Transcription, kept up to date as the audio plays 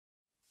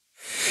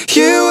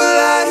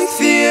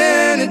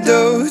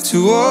antidote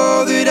to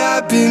all that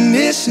I've been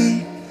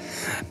missing.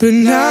 But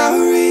now I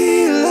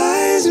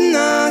realize I'm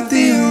not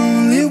the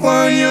only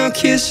one you're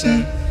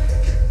kissing.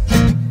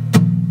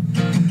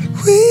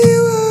 We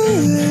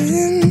were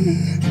laying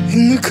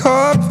in the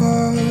car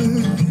park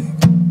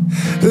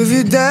of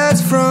your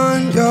dad's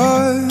front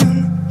yard,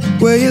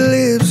 where your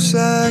lips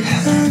like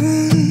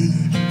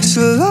heaven. It's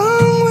a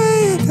long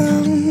way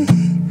down,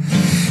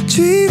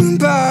 dreaming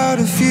about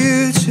a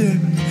future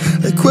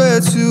like we're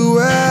two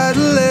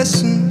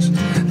adolescents,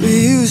 but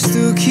you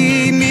still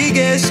keep me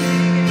guessing.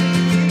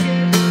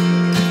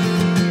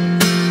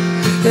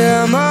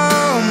 Yeah, I'm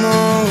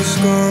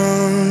almost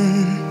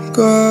gone,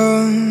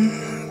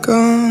 gone,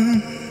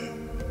 gone.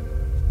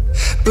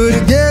 But I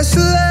guess I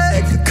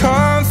lack the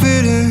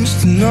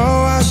confidence to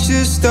know I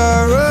should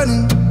start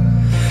running,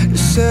 to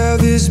sell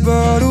this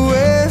boat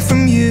away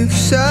from you,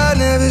 'cause I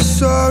never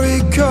saw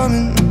it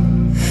coming.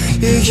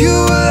 Yeah, you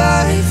were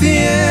like the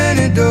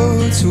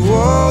antidote to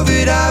all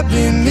that I've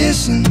been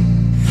missing.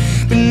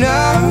 But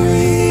now I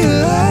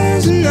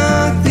realize I'm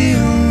not the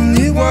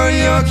only one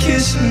you're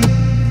kissing.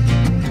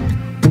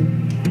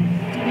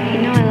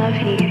 You know I love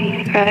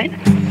you, right?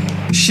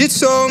 She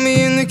told me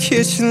in the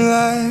kitchen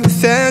light,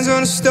 with hands on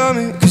her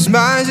stomach, 'cause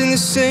mine's in the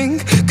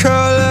sink.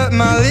 Curl up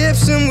my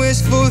lips and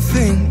wistful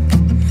think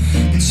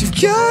that you've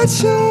got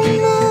your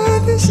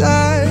mother's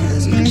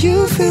eyes, and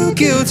you feel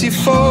guilty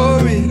for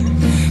it,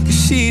 'cause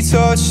she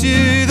taught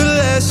you the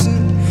lesson.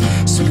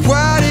 So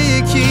why do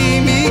you keep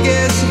me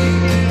guessing?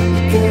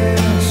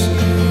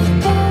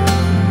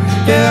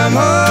 Yeah, I'm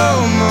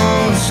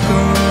almost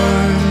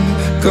gone,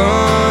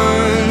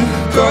 gone,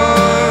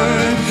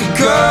 gone,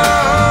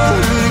 gone.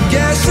 But I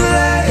guess I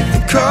lack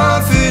the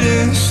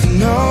confidence to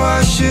know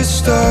I should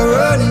start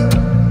running,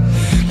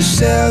 to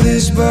sell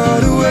this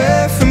boat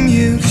away from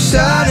you, 'cause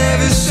I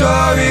never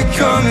saw it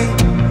coming.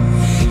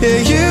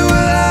 Yeah, you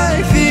were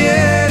like the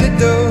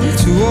antidote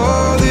to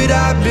all that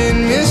I've been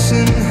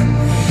missing.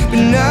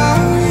 But now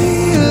I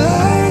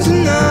realize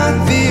I'm not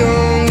the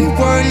only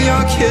one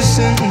you're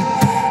kissing.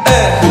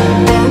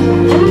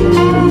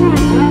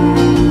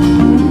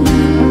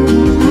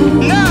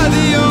 Not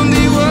the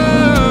only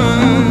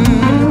one,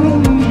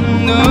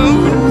 no.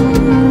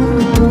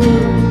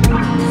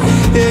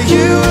 Yeah,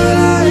 you were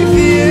like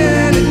the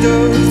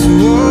antidote to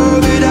all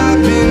that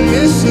I've been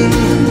missing.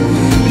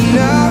 But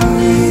now I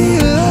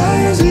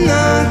realize I'm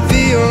not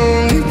the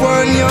only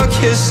one you're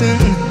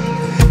kissing.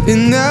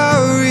 And now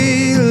I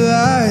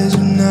realize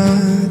I'm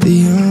not the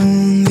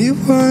only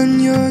one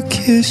you're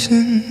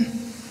kissing.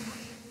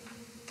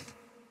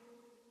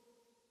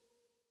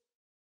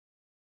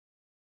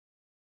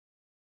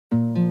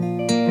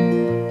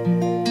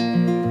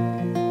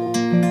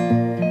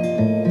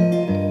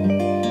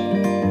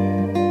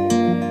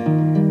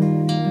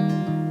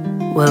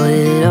 Well,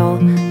 it all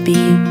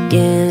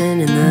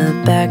began in the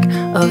back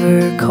of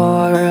her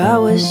car. I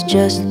was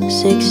just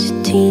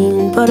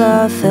 16, but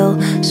I fell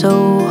so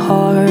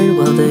hard.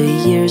 Well, the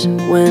years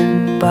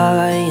went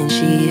by and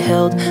she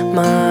held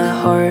my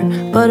heart,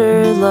 but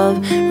her love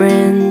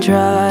ran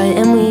dry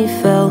and we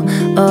fell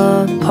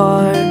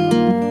apart.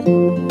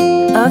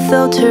 I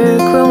felt her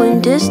growing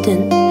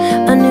distant,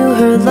 I knew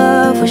her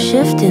love was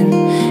shifting,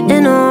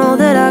 and all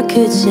that I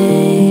could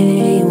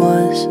say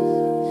was,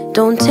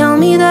 don't tell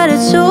me that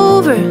it's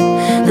over,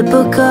 the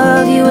book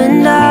of you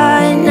and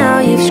I. Now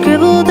you've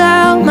scribbled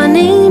out my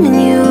name and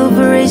you've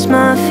erased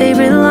my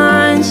favorite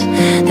lines.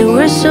 There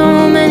were so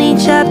many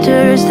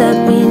chapters that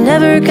we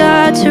never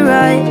got to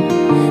write,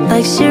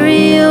 like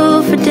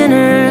cereal for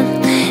dinner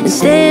and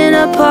staying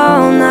up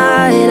all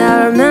night. I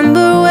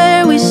remember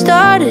where we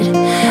started,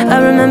 I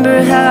remember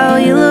how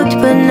you looked,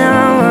 but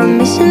now I'm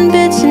missing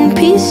bits and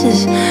pieces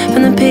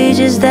from the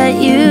pages that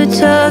you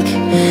took.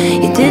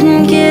 You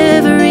didn't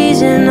give a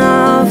reason,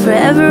 I'll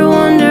forever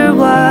wonder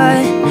why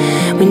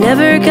we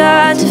never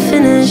got to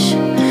finish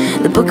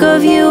the book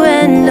of you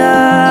and I.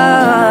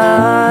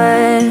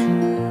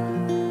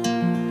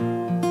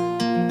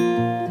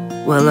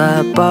 Well,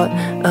 I bought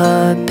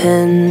a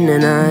pen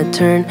and I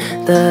turned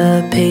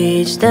the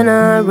page, then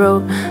I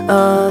wrote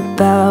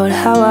about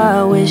how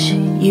I wish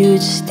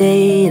you'd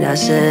stayed. I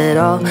said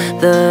all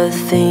the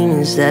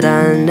things that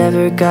I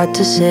never got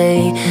to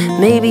say.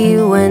 Maybe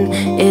when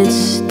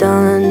it's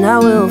done I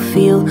will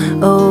feel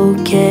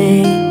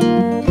okay.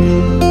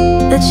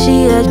 That she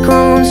had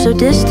grown so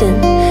distant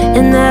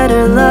and that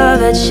her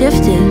love had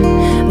shifted.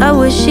 I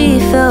wish she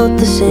felt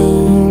the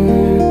same.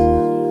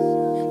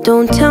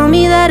 Don't tell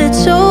me that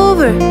it's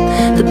over,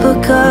 the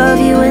book of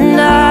you and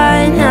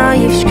I. Now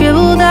you've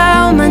scribbled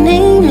out my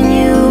name and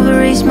you've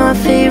erased my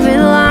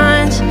favorite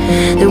lines.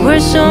 There were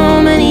so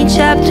many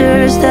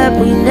chapters that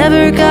we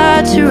never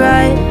got to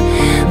write,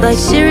 like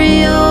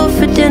cereal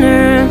for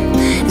dinner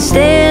and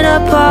staying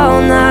up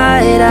all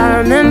night. I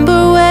remember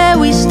where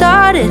we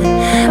started,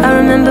 I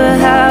remember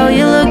how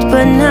you looked,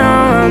 but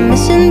now I'm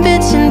missing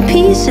bits and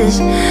pieces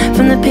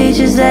from the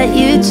pages that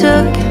you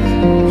took.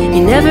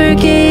 You never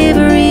gave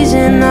a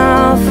reason,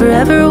 I'll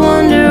forever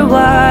wonder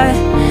why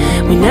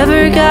we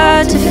never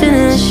got to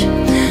finish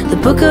the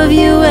book of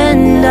you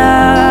and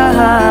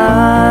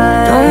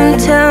I. Don't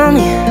tell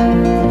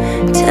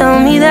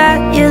me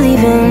that you're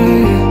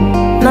leaving.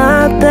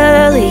 My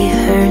belly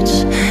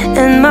hurts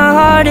and my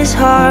heart is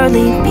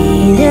hardly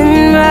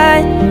beating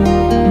right.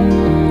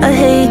 I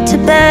hate to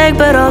beg,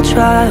 but I'll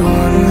try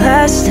one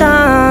last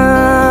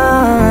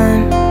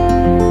time.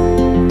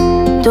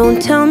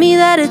 Don't tell me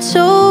that it's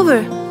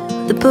over,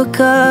 the book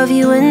of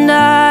you and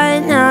I.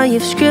 Now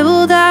you've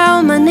scribbled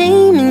out my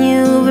name and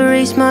you've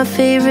erased my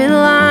favorite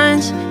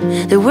lines.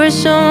 There were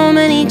so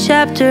many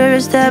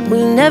chapters that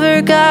we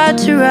never got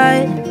to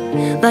write,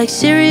 like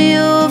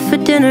cereal for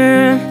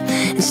dinner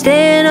and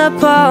staying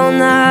up all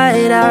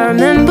night. I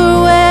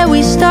remember where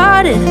we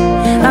started,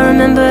 I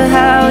remember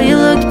how you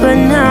looked, but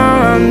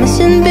now I'm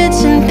missing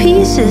bits and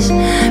pieces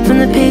from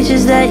the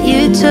pages that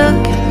you took.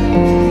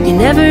 You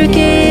never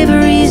gave a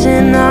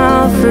reason,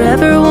 I'll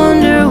forever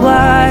wonder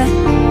why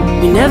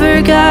we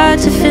never got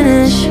to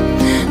finish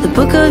the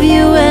book of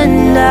you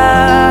and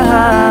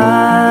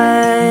I.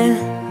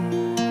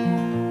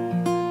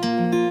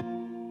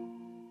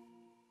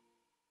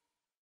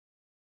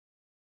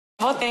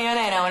 Vos tenías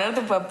ganas de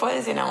enamorarte, pues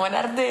puedes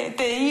enamorarte.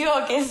 Te digo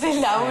que ese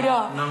es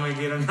Lauro. No me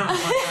quiero enamorar.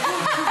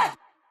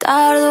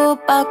 Tardo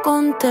pa'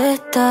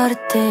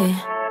 contestarte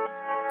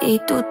y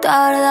tú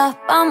tardas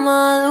pa'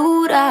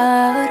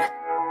 madurar.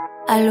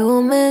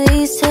 Algo me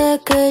dice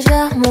que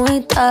ya es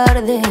muy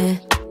tarde,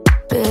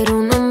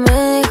 pero no me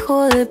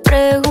dejo de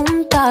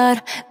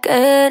preguntar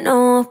qué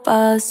nos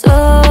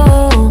pasó.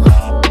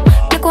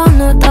 Que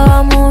cuando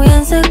estábamos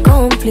bien se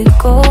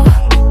complicó,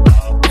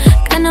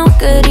 que nos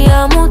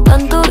queríamos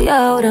tanto y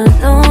ahora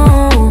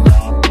no.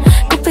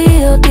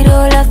 Cupido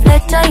tiró la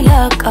flecha y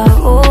la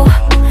cagó.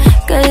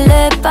 ¿Qué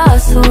le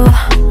pasó?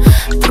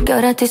 Porque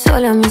ahora estoy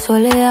sola en mi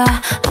soledad.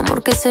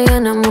 Amor que se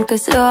viene, amor que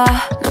se va.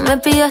 No me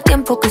pidas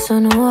tiempo que eso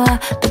no va.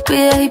 Tú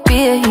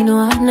pides y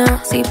no das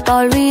nada. Si pa'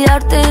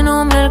 olvidarte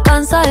no me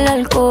alcanza el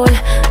alcohol,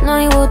 no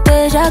hay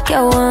botella que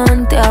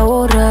aguante a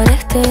borrar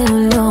este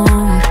dolor.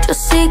 Yo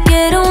sí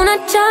quiero una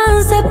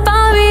chance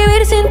pa'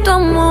 vivir sin tu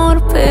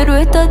amor, pero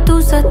esta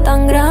tusa es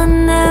tan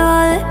grande,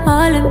 va de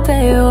mal en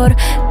peor.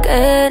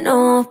 ¿Qué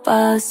nos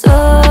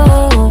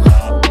pasó?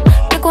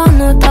 Que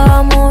cuando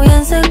estábamos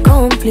bien se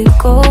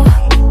complicó,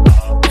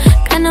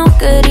 que nos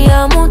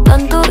queríamos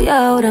tanto y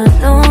ahora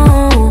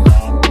no.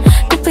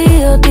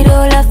 Cupido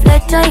tiró la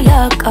flecha y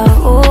la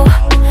cagó.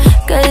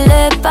 ¿Qué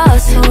le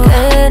pasó?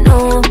 ¿Qué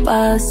nos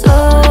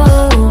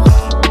pasó?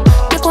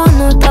 Que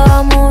cuando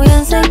estábamos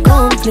bien se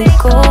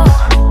complicó,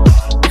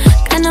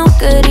 que nos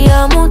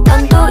queríamos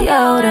tanto y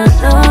ahora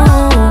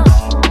no.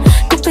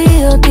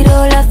 Cupido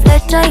tiró la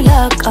flecha y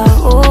la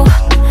cagó.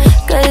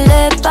 ¿Qué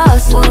le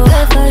pasó?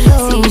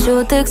 Si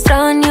yo te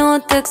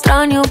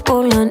extraño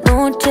por la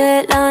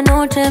noche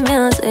me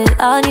hace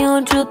daño,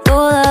 yo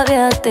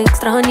todavía te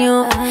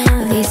extraño.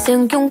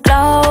 Dicen que un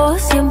clavo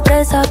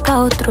siempre saca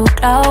otro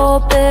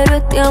clavo, pero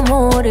este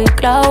amor, el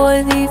clavo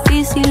es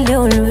difícil de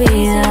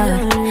olvidar.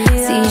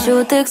 Si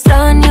yo te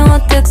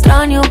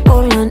extraño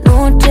por la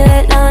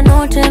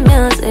noche me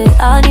hace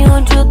daño,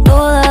 yo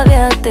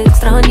todavía te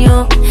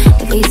extraño.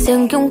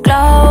 Dicen que un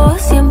clavo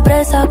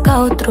siempre saca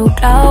otro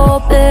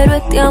clavo, pero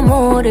este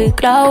amor, el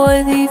clavo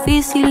es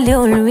difícil de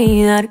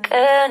olvidar.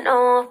 ¿Qué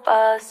nos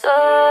pasó?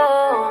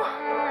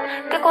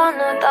 Que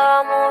cuando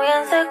estábamos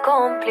bien se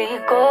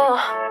complicó,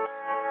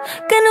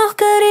 que nos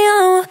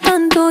queríamos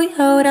tanto y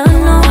ahora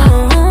no.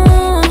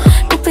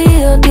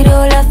 Cupido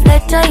tiró la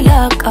flecha y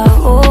la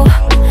cagó.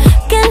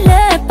 ¿Qué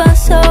le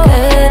pasó?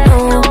 ¿Qué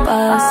nos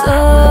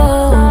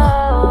pasó?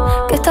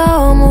 Que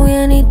estábamos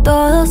bien y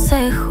todo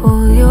se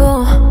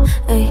jodió.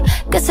 Ey,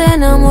 que se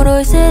enamoró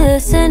y se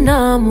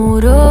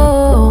desenamoró.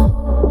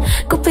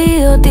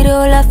 Cupido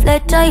tiró la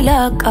flecha y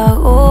la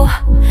cagó.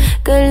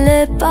 ¿Qué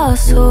le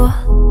pasó?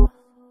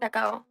 Se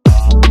acabó.